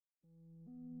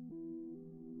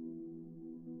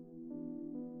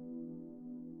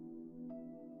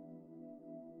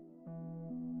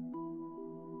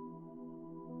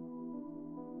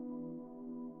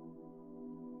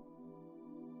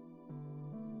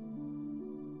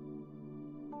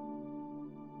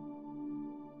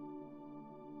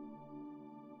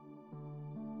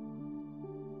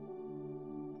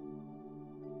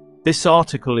This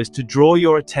article is to draw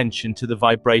your attention to the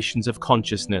vibrations of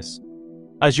consciousness.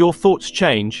 As your thoughts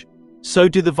change, so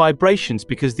do the vibrations,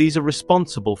 because these are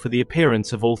responsible for the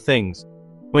appearance of all things.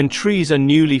 When trees are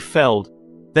newly felled,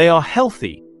 they are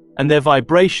healthy, and their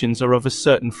vibrations are of a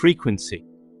certain frequency.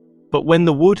 But when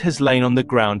the wood has lain on the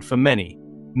ground for many,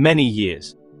 many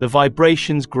years, the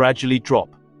vibrations gradually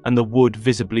drop, and the wood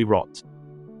visibly rots.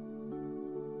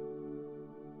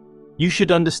 You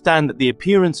should understand that the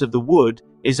appearance of the wood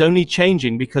is only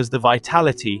changing because the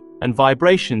vitality and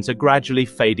vibrations are gradually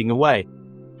fading away.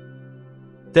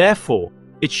 Therefore,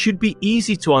 it should be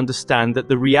easy to understand that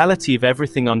the reality of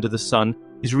everything under the sun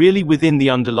is really within the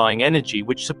underlying energy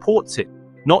which supports it,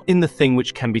 not in the thing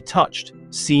which can be touched,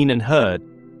 seen and heard.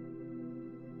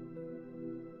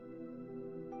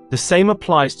 The same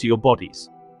applies to your bodies.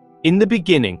 In the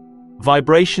beginning,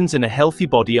 vibrations in a healthy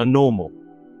body are normal.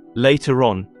 Later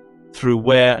on, through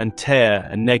wear and tear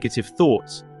and negative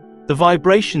thoughts, the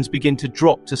vibrations begin to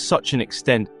drop to such an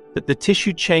extent that the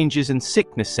tissue changes and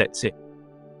sickness sets in.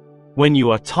 When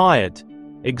you are tired,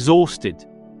 exhausted,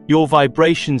 your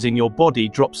vibrations in your body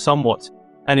drop somewhat,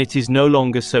 and it is no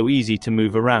longer so easy to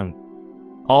move around.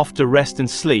 After rest and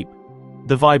sleep,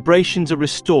 the vibrations are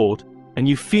restored, and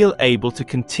you feel able to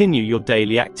continue your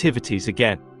daily activities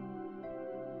again.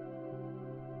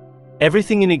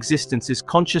 Everything in existence is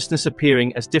consciousness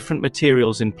appearing as different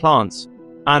materials in plants,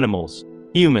 animals,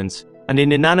 humans, and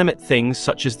in inanimate things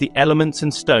such as the elements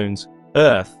and stones,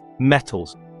 earth,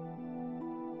 metals.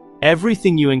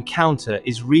 Everything you encounter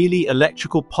is really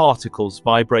electrical particles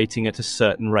vibrating at a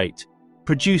certain rate,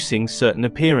 producing certain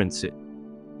appearances.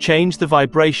 Change the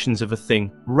vibrations of a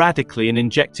thing radically and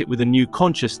inject it with a new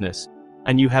consciousness,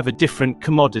 and you have a different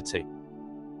commodity.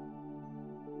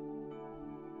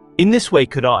 In this way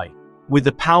could I, with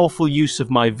the powerful use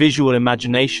of my visual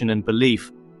imagination and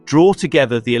belief, draw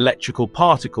together the electrical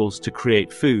particles to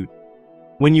create food.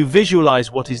 When you visualize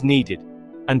what is needed,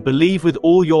 and believe with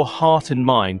all your heart and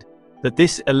mind that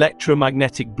this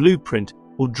electromagnetic blueprint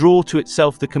will draw to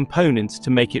itself the components to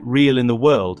make it real in the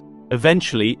world,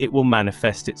 eventually it will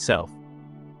manifest itself.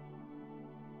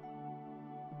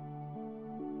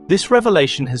 This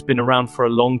revelation has been around for a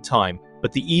long time,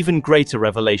 but the even greater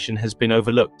revelation has been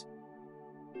overlooked.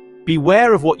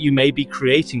 Beware of what you may be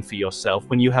creating for yourself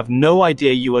when you have no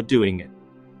idea you are doing it.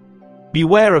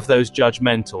 Beware of those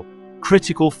judgmental,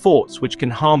 critical thoughts which can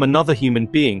harm another human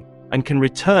being and can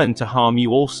return to harm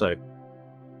you also.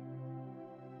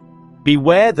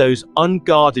 Beware those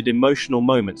unguarded emotional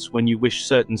moments when you wish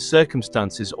certain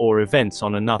circumstances or events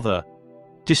on another.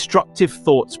 Destructive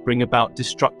thoughts bring about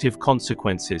destructive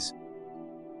consequences.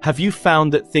 Have you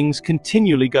found that things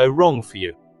continually go wrong for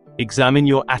you? Examine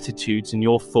your attitudes and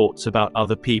your thoughts about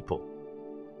other people.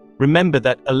 Remember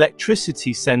that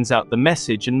electricity sends out the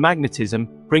message and magnetism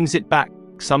brings it back,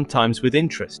 sometimes with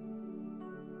interest.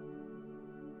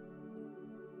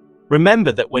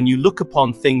 Remember that when you look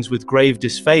upon things with grave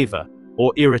disfavor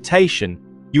or irritation,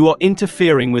 you are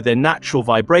interfering with their natural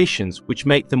vibrations which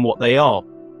make them what they are.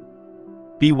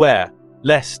 Beware,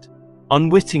 lest,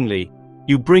 unwittingly,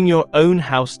 you bring your own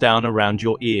house down around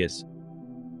your ears.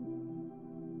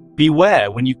 Beware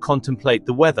when you contemplate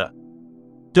the weather.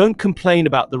 Don't complain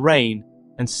about the rain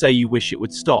and say you wish it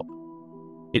would stop.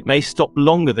 It may stop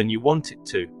longer than you want it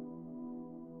to.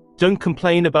 Don't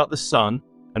complain about the sun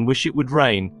and wish it would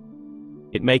rain.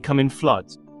 It may come in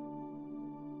floods.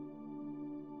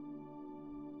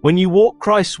 When you walk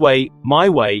Christ's way, my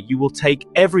way, you will take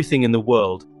everything in the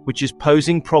world which is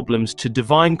posing problems to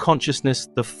divine consciousness,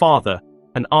 the Father,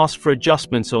 and ask for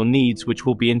adjustments or needs which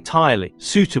will be entirely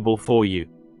suitable for you.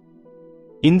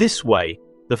 In this way,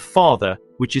 the Father,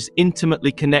 which is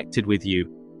intimately connected with you,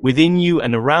 within you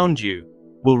and around you,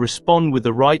 will respond with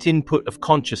the right input of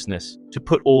consciousness to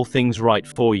put all things right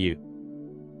for you.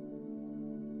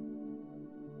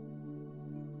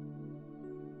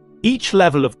 Each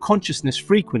level of consciousness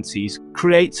frequencies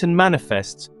creates and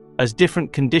manifests as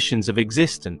different conditions of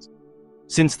existence.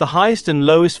 Since the highest and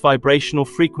lowest vibrational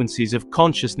frequencies of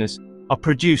consciousness are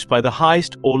produced by the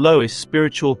highest or lowest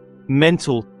spiritual,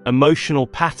 mental, emotional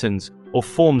patterns or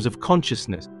forms of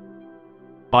consciousness.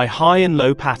 By high and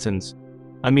low patterns,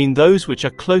 I mean those which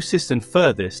are closest and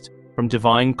furthest from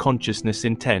divine consciousness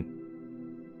intent.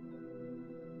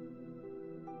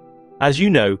 As you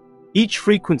know, each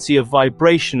frequency of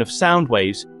vibration of sound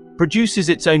waves produces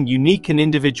its own unique and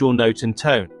individual note and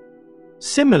tone.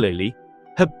 Similarly,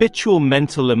 habitual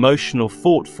mental emotional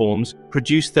thought forms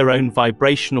produce their own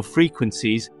vibrational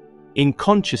frequencies in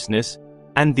consciousness,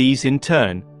 and these in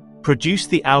turn produce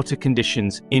the outer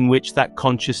conditions in which that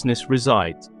consciousness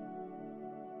resides.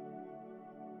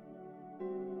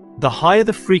 The higher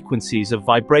the frequencies of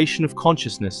vibration of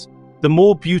consciousness, the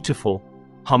more beautiful,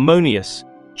 harmonious,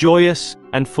 joyous,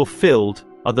 and fulfilled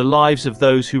are the lives of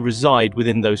those who reside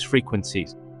within those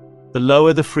frequencies. The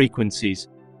lower the frequencies,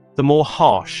 the more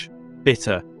harsh,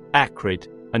 bitter, acrid,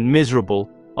 and miserable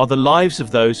are the lives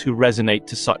of those who resonate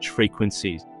to such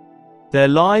frequencies. Their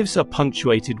lives are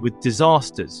punctuated with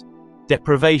disasters,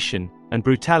 deprivation, and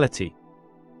brutality.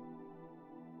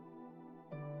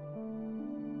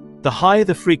 The higher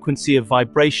the frequency of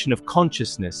vibration of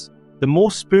consciousness, the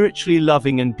more spiritually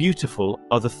loving and beautiful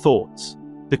are the thoughts,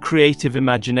 the creative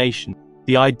imagination,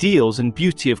 the ideals and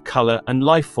beauty of color and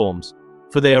life forms,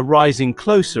 for they are rising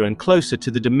closer and closer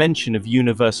to the dimension of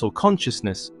universal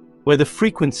consciousness, where the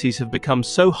frequencies have become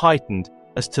so heightened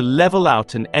as to level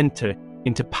out and enter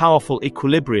into powerful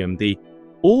equilibrium, the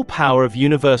all-power of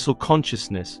universal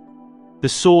consciousness, the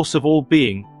source of all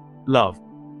being, love.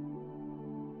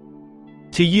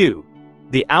 To you,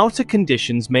 the outer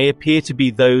conditions may appear to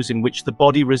be those in which the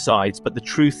body resides, but the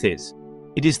truth is,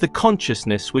 it is the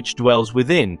consciousness which dwells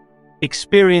within,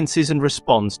 experiences and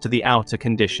responds to the outer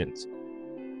conditions.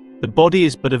 The body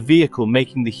is but a vehicle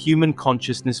making the human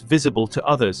consciousness visible to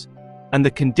others, and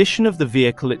the condition of the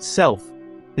vehicle itself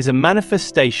is a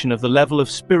manifestation of the level of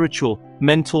spiritual,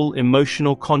 mental,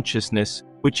 emotional consciousness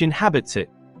which inhabits it.